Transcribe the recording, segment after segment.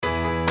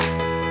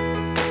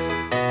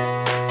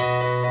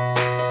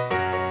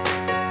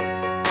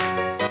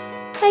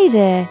Hey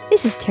there,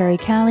 this is Terry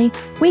Carley,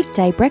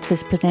 weekday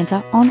breakfast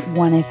presenter on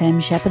 1FM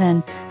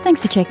Shepparton.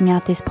 Thanks for checking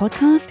out this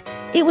podcast.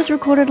 It was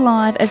recorded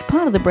live as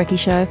part of The Brekkie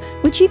Show,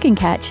 which you can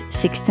catch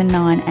 6 to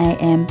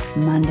 9am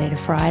Monday to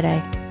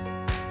Friday.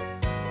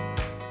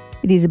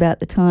 It is about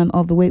the time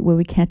of the week where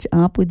we catch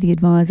up with the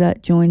advisor.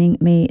 Joining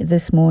me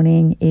this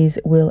morning is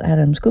Will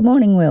Adams. Good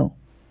morning, Will.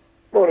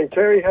 Morning,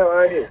 Terry. How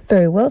are you?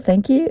 Very well,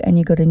 thank you. And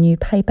you got a new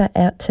paper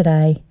out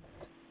today.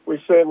 We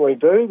certainly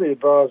do. The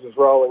advisor's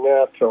rolling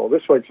out, or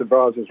this week's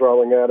advisor's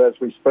rolling out as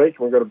we speak.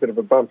 We've got a bit of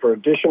a bumper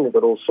edition. We've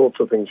got all sorts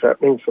of things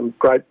happening, some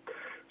great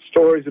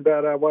stories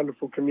about our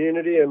wonderful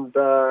community and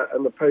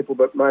the people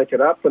that make it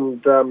up.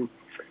 And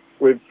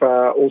we've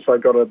also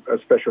got a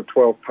special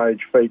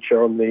 12-page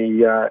feature on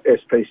the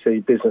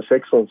SPC Business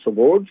Excellence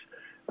Awards,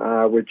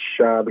 which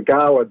the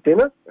gala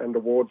dinner and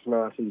awards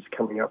night is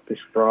coming up this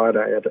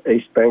Friday at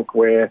East Bank,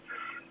 where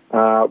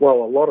a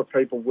lot of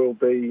people will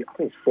be, I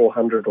think it's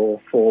 400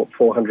 or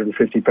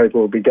 450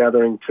 people will be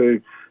gathering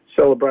to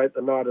celebrate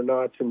the Night of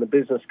Nights in the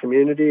business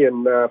community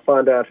and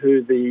find out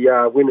who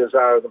the winners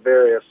are of the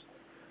various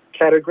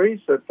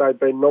categories that they've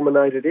been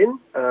nominated in.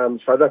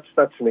 So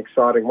that's an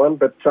exciting one.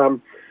 But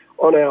on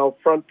our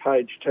front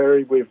page,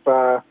 Terry, we've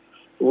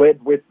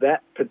led with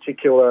that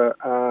particular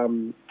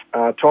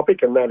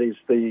topic, and that is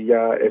the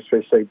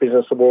SVC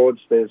Business Awards.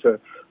 There's a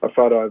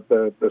photo of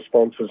the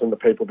sponsors and the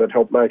people that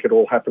help make it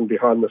all happen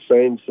behind the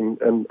scenes,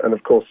 and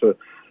of course the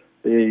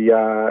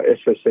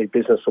SVC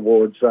Business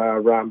Awards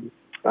are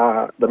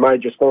the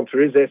major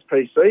sponsor is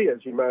SPC,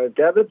 as you may have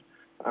gathered,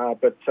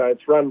 but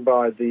it's run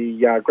by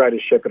the Greater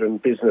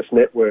Shepparton Business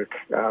Network,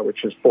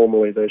 which is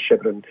formerly the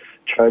Shepparton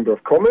Chamber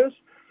of Commerce.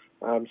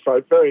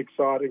 So very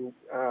exciting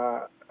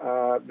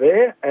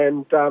there,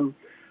 and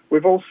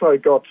we've also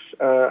got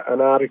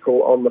an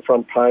article on the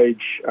front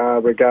page.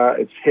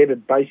 It's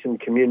headed Basin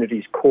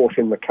Communities Caught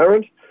in the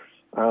Current,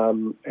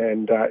 and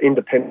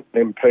independent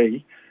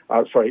MPs,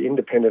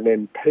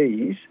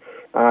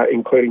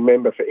 including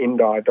member for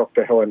Indi,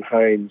 Dr. Helen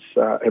Haynes,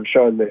 have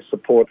shown their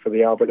support for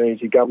the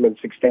Albanese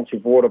government's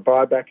extensive water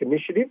buyback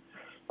initiative,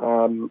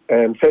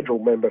 and federal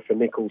member for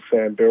Nichols,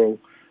 Sam Birrell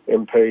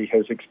MP,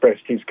 has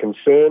expressed his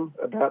concern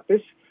about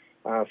this,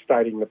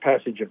 stating the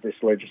passage of this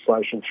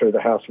legislation through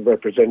the House of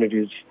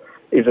Representatives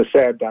is a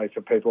sad day for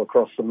people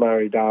across the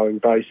Murray-Darling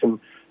Basin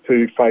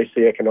who face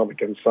the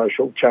economic and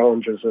social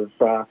challenges of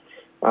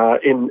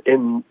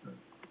in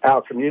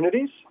our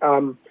communities.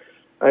 And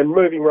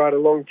moving right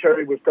along,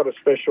 Terry, we've got a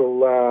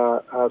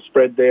special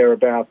spread there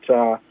about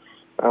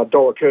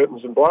Dollar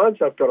Curtains and Blinds.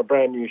 They've got a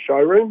brand new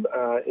showroom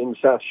in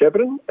South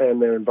Shepparton,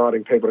 and they're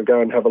inviting people to go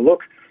and have a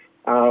look.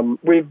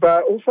 We've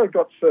also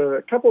got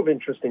a couple of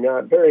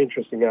very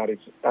interesting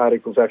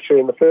articles, actually,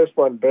 and the first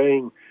one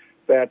being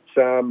that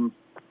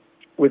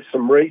with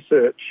some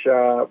research,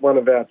 one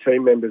of our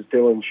team members,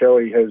 Dylan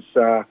Shelley, has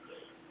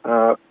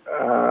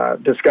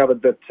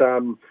discovered that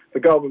the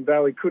Goulburn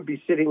Valley could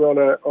be sitting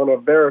on a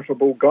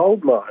veritable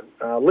gold mine,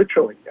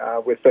 literally,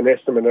 with an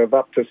estimate of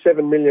up to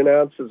 7 million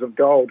ounces of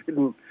gold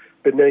hidden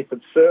beneath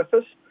its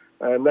surface,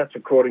 and that's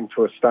according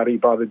to a study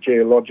by the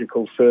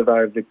Geological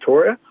Survey of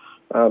Victoria.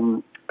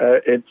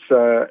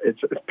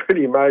 It's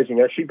pretty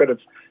amazing, actually, but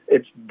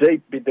it's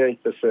deep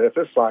beneath the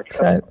surface.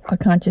 So I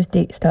can't just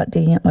start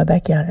digging up my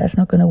backyard. That's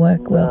not going to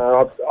work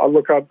well.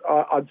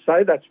 I'd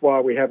say that's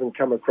why we haven't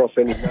come across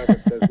any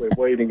nuggets as we're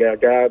weeding our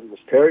gardens,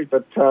 Terry.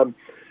 But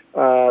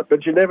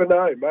you never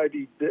know.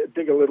 Maybe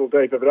dig a little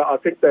deeper. But I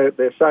think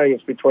they're saying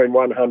it's between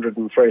 100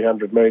 and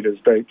 300 metres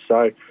deep.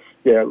 So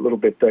yeah, a little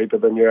bit deeper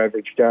than your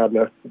average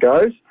gardener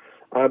goes.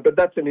 But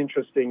that's an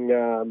interesting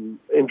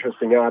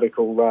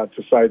article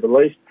to say the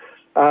least.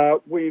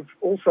 We've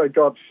also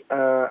got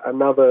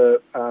another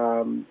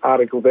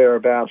article there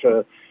about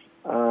a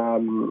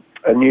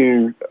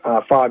new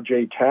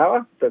 5G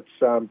tower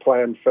that's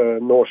planned for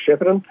North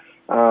Shepparton.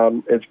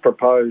 It's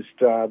proposed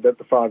that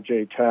the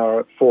 5G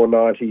tower at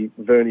 490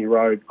 Verney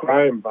Road,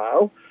 Graham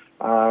Vale,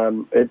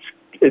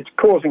 it's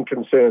causing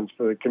concerns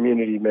for the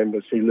community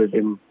members who live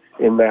in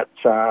that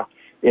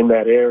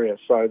area.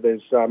 So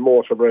there's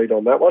more to read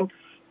on that one.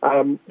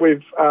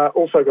 We've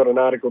also got an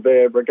article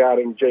there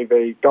regarding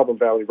GV, Goulburn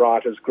Valley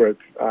Writers Group.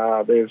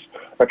 There's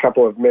a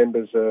couple of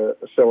members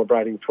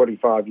celebrating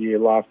 25-year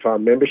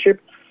lifetime membership,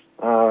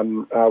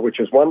 which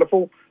is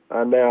wonderful.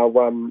 Now,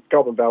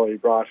 Goulburn Valley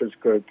Writers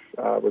Group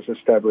was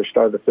established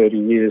over 30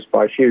 years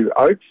by Hugh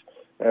Oates,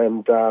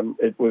 and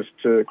it was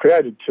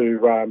created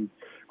to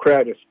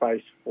create a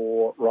space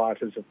for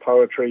writers of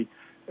poetry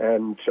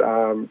and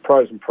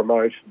pros and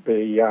promote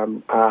the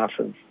art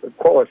of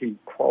quality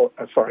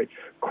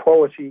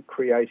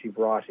creative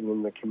writing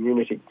in the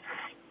community.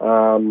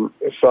 So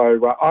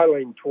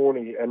Eileen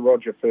Tawney and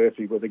Roger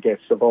Furphy were the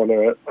guests of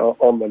honour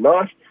on the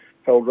night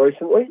held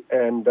recently,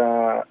 and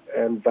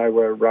they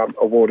were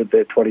awarded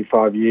their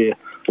 25-year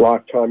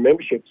lifetime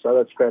membership. So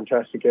that's a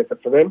fantastic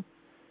effort for them.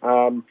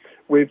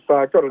 We've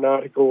got an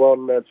article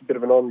on, it's a bit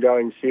of an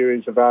ongoing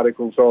series of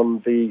articles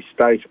on the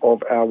state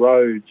of our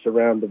roads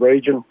around the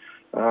region.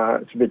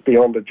 It's a bit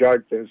beyond a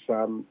joke. There's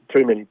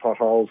too many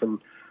potholes, and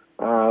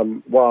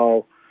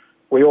while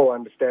we all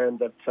understand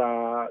that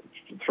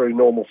through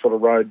normal sort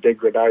of road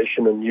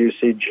degradation and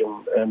usage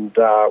and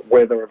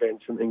weather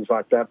events and things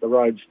like that, the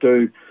roads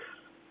do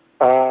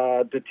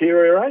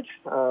deteriorate,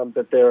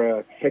 but there are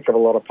a heck of a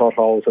lot of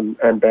potholes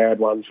and bad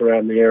ones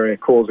around the area,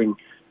 causing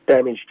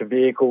damage to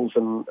vehicles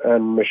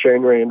and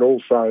machinery, and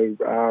also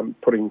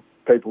putting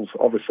people's,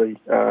 obviously,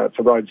 it's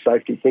a road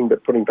safety thing,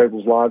 but putting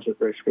people's lives at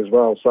risk as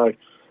well. So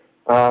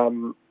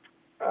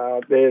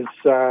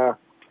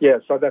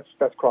so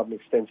that's quite an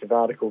extensive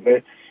article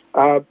there.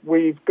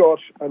 We've got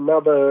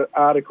another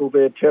article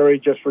there, Terry,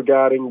 just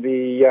regarding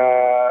the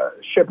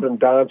Shepparton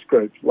dance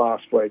group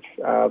last week.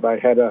 They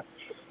had a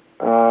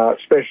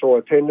special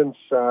attendance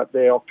at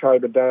their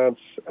October dance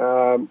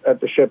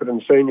at the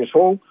Shepparton Seniors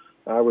Hall,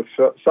 with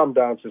some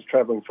dancers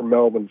travelling from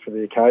Melbourne for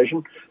the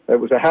occasion. It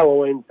was a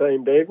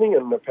Halloween-themed evening,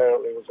 and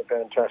apparently it was a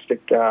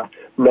fantastic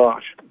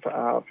night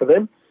for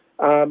them.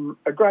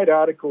 A great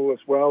article as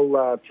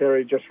well,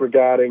 Terry, just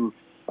regarding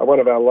one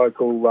of our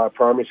local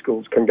primary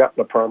schools,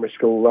 Congutna Primary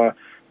School.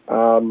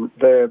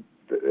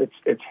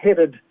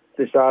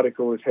 This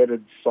article is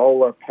headed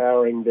Solar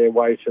Powering Their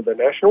Way to the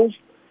Nationals,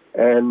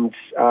 and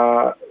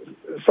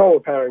solar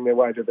powering their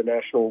way to the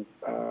national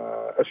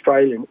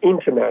Australian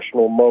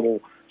International Model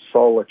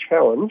Solar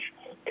Challenge.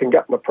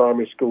 Congutna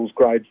Primary School's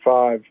grade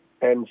 5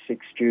 and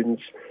 6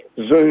 students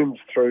zoomed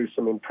through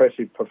some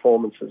impressive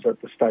performances at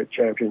the state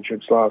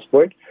championships last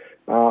week.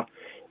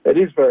 It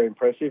is very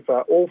impressive.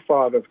 All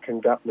 5 of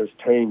Congutna's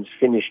teams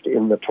finished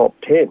in the top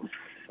 10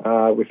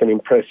 with an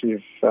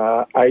impressive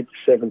 8th,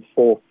 7th,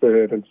 4th,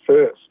 3rd and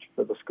 1st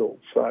for the school.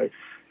 So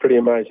pretty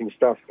amazing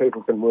stuff.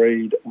 People can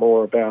read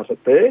more about it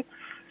there.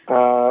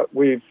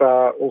 We've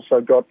also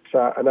got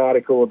an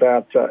article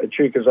about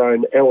Echuca's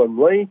own Ellen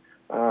Lee,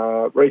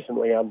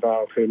 recently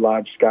unveiled her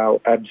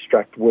large-scale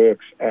abstract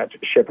works at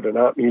Shepparton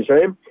Art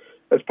Museum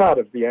as part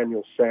of the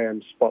annual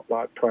SAM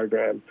Spotlight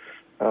program.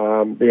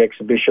 The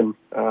exhibition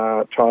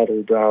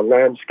titled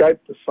Landscape,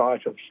 the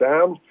Sight of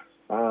Sound,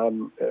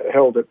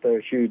 held at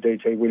the Hugh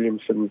D.T.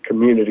 Williamson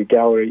Community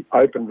Gallery,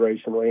 opened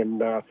recently and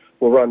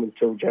will run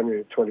until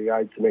January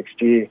 28th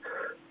next year.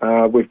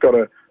 We've got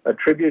a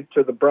tribute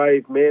to the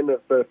brave men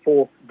of the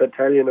 4th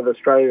Battalion of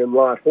Australian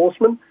Light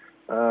Horsemen.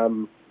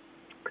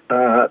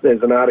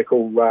 There's an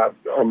article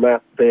on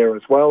that there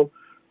as well.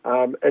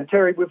 And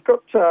Terry, we've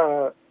got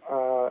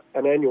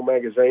an annual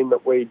magazine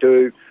that we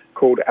do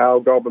called Our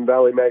Goulburn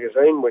Valley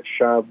Magazine, which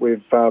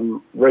we've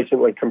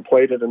recently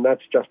completed, and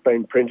that's just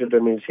been printed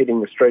and is hitting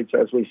the streets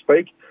as we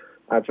speak.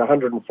 It's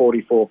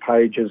 144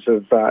 pages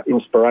of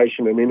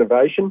inspiration and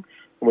innovation,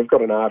 and we've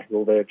got an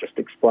article there just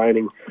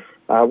explaining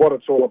what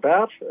it's all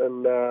about.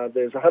 And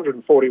there's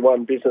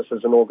 141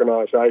 businesses and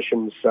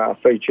organisations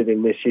featured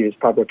in this year's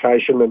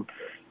publication, and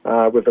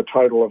with a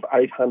total of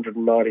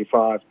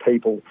 895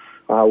 people,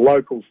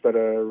 locals that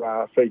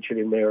are featured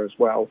in there as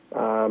well,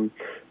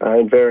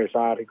 in various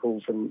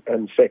articles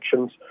and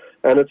sections.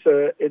 And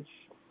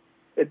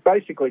it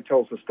basically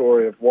tells the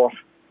story of what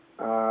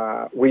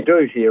we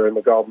do here in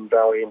the Goulburn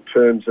Valley in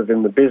terms of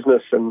in the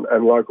business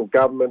and local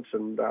governments,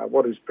 and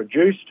what is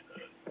produced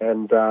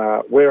and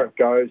where it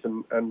goes,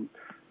 and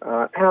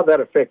how that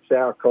affects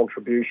our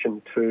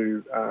contribution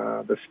to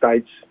the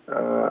state's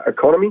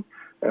economy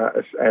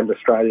and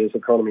Australia's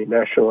economy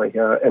nationally.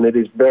 And it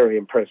is very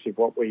impressive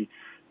what we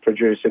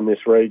produce in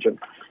this region.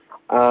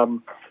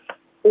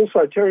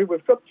 Also, Terry,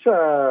 we've got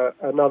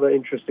another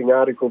interesting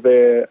article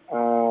there.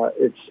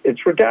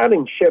 It's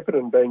regarding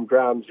Shepparton being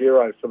ground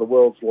zero for the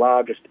world's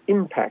largest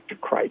impact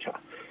crater.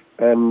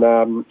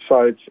 And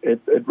so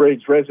it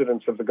reads,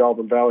 residents of the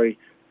Goulburn Valley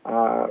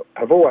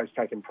have always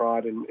taken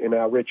pride in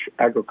our rich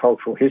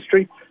agricultural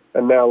history,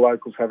 and now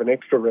locals have an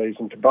extra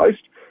reason to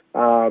boast.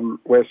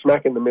 We're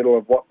smack in the middle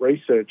of what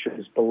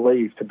researchers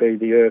believe to be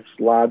the Earth's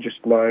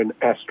largest known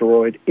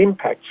asteroid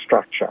impact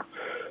structure.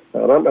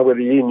 I don't know whether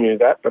you knew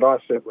that, but I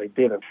certainly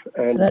didn't.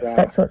 And so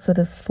that's what sort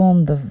of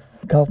formed the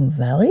Goulburn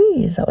Valley?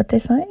 Is that what they're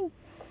saying?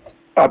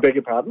 I beg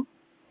your pardon?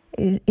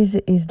 Is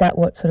that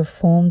what sort of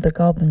formed the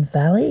Goulburn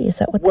Valley? Is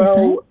that what they're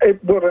saying?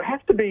 It would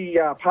have to be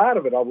part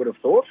of it, I would have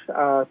thought,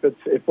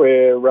 if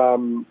we're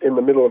in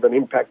the middle of an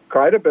impact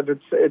crater. But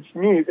it's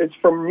new. It's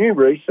from new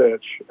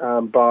research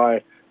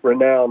by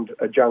renowned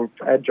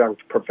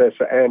adjunct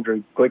Professor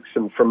Andrew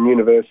Glickson from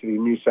University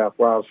of New South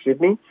Wales,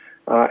 Sydney,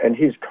 and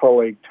his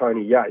colleague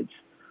Tony Yates.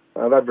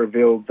 They've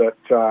revealed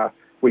that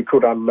we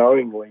could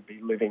unknowingly be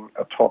living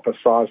atop a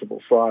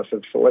sizable slice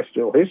of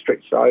celestial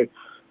history. So,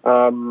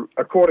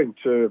 according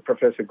to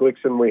Professor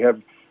Glickson,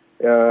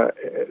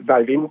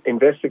 they've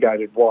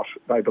investigated what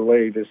they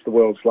believe is the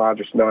world's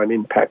largest known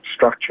impact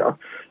structure,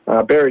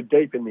 buried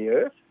deep in the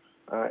earth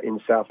in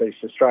southeast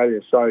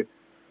Australia. So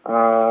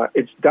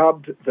it's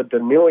dubbed the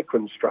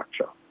Deniliquin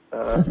structure.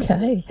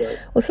 Okay.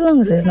 Well, so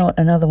long as there's not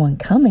another one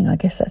coming, I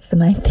guess that's the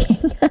main thing.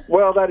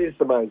 Well, that is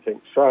the main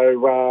thing.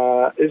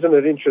 So isn't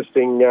it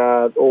interesting,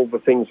 all the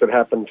things that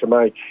happen to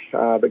make,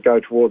 that go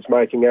towards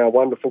making our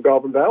wonderful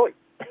Goulburn Valley?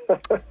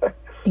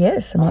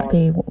 Yes, it might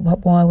be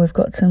why we've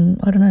got some,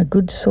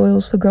 good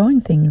soils for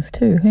growing things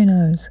too. Who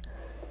knows?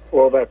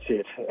 Well, that's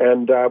it.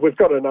 And we've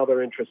got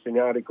another interesting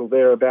article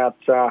there about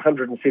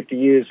 150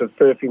 years of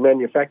Furphy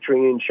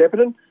manufacturing in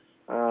Shepparton.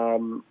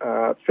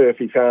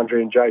 Furphy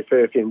Foundry and J.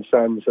 Furphy and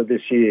Sons are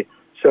this year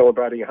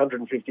celebrating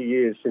 150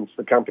 years since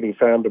the company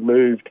founder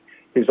moved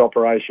his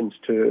operations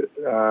to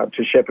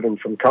Shepparton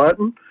from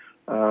Kyneton,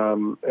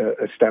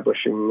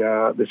 establishing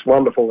this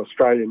wonderful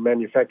Australian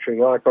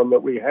manufacturing icon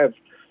that we have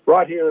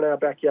right here in our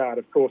backyard.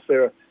 Of course,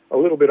 they're a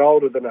little bit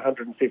older than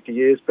 150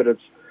 years, but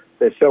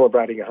they're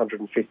celebrating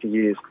 150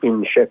 years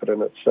in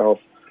Shepparton itself.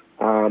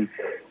 So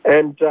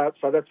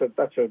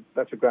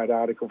that's a great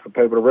article for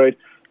people to read.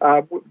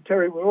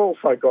 Terry, we've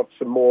also got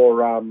some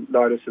more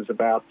notices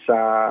about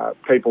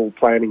people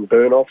planning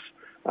burn-offs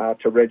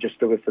to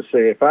register with the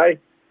CFA.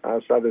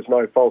 So there's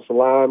no false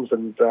alarms,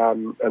 and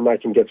they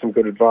can get some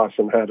good advice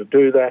on how to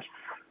do that.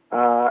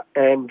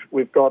 And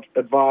we've got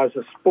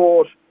Advisor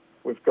Sport.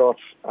 We've got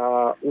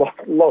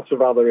lots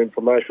of other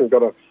information. We've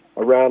got a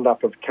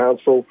roundup of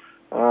council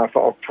for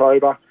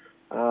October.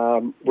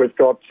 We've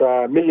got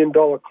 $1 million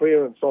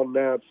clearance on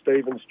now at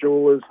Stevens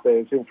Jewellers.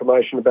 There's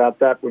information about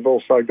that. We've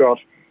also got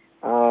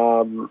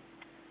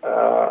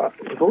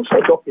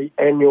the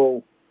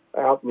annual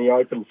Out in the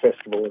Open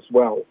Festival as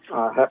well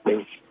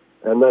happening,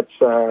 and that's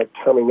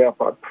coming up,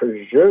 I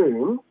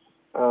presume.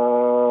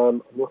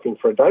 I'm looking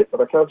for a date, but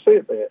I can't see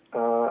it there.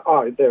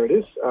 There it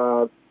is.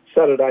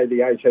 Saturday, the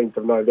 18th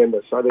of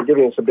November. So they're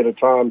giving us a bit of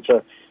time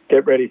to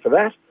get ready for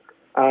that.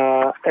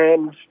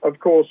 And, of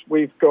course,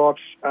 we've got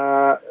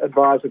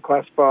advisor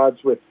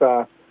classifieds with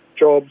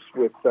jobs,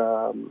 with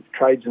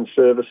trades and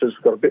services.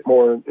 We've got a bit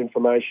more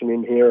information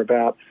in here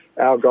about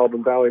our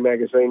Goulburn Valley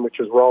magazine, which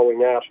is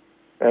rolling out,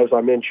 as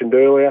I mentioned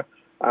earlier.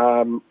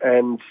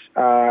 And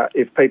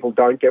if people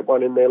don't get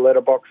one in their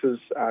letterboxes,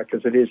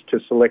 because it is to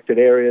selected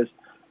areas,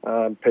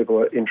 people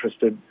are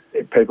interested.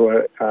 People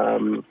are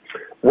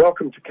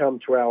welcome to come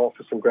to our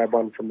office and grab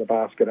one from the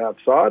basket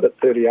outside at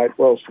 38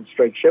 Wellsford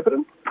Street,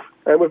 Shepparton.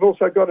 And we've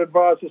also got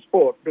Advisor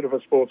Sport, a bit of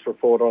a sports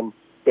report on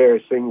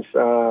various things,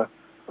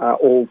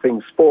 all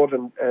things sport,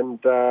 and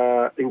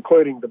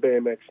including the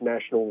BMX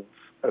Nationals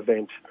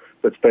event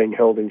that's being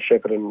held in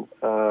Shepparton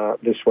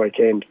this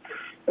weekend.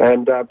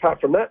 And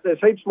apart from that, there's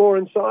heaps more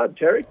inside,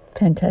 Terry.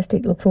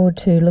 Fantastic. Look forward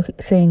to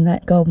seeing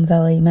that Goulburn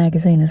Valley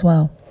magazine as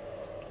well.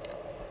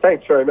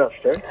 Thanks very much,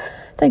 Terry.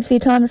 Thanks for your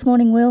time this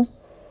morning, Will.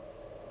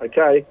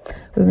 Okay.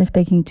 We've been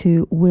speaking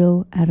to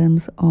Will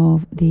Adams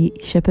of the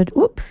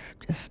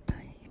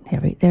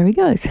there he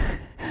goes.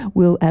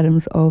 Will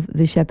Adams of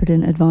the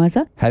Shepparton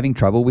Advisor. Having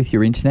trouble with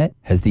your internet?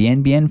 Has the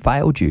NBN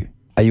failed you?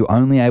 Are you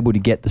only able to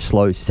get the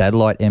slow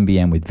satellite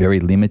NBN with very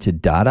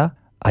limited data?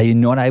 Are you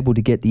not able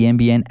to get the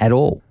NBN at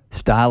all?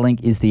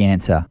 Starlink is the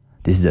answer.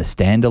 This is a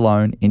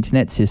standalone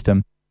internet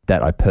system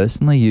that I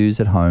personally use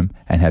at home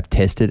and have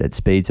tested at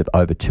speeds of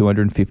over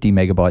 250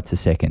 megabytes a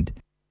second.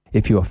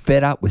 If you are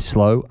fed up with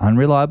slow,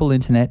 unreliable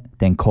internet,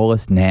 then call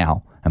us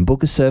now and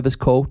book a service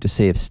call to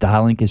see if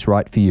Starlink is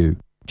right for you.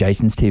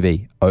 Jason's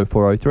TV,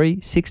 0403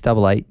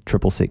 688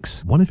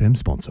 666. 1FM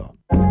sponsor.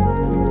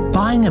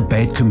 Buying a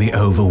bed can be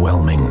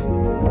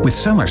overwhelming. With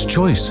so much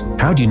choice,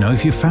 how do you know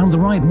if you've found the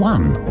right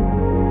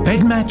one?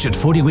 Bed Match at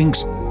 40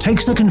 Winks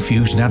takes the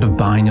confusion out of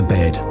buying a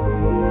bed.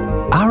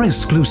 Our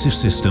exclusive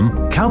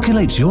system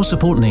calculates your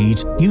support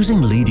needs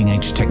using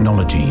leading-edge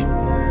technology.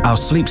 Our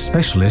sleep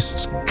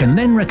specialists can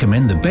then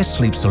recommend the best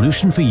sleep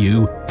solution for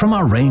you from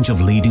our range of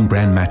leading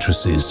brand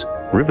mattresses.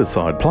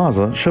 Riverside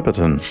Plaza,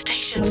 Shepparton.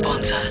 Station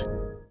sponsor.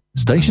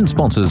 Station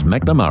sponsors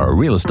McNamara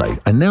Real Estate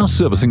are now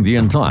servicing the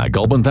entire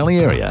Goulburn Valley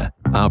area.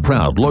 Our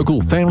proud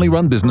local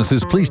family-run business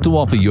is pleased to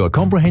offer you a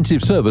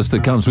comprehensive service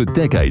that comes with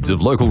decades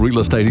of local real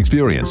estate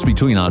experience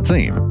between our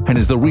team and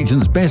is the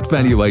region's best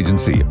value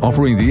agency,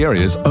 offering the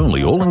area's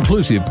only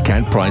all-inclusive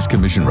capped price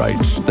commission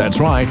rates. That's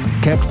right,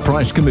 capped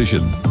price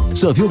commission.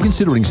 So if you're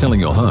considering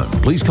selling your home,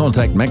 please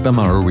contact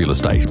McNamara Real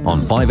Estate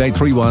on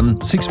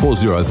 5831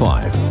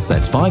 6405.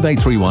 That's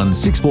 5831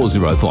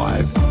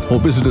 6405. Or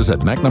visit us at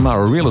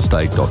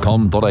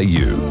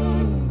mcnamararealestate.com.au.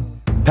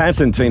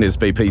 Pat and Tina's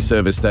BP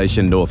service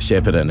station North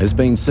Shepparton has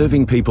been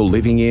serving people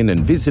living in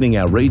and visiting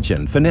our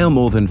region for now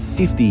more than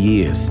 50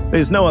 years.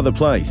 There's no other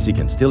place you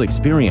can still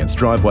experience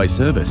driveway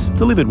service,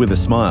 delivered with a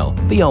smile,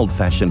 the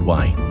old-fashioned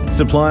way.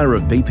 Supplier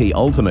of BP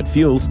Ultimate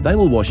Fuels, they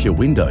will wash your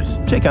windows,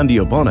 check under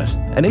your bonnet,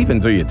 and even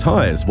do your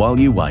tyres while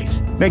you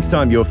wait. Next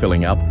time you're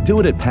filling up,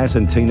 do it at Pat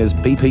and Tina's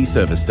BP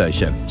service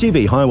station,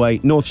 GV Highway,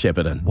 North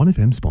Shepparton.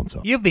 1FM sponsor.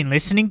 You've been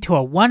listening to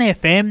a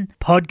 1FM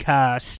podcast.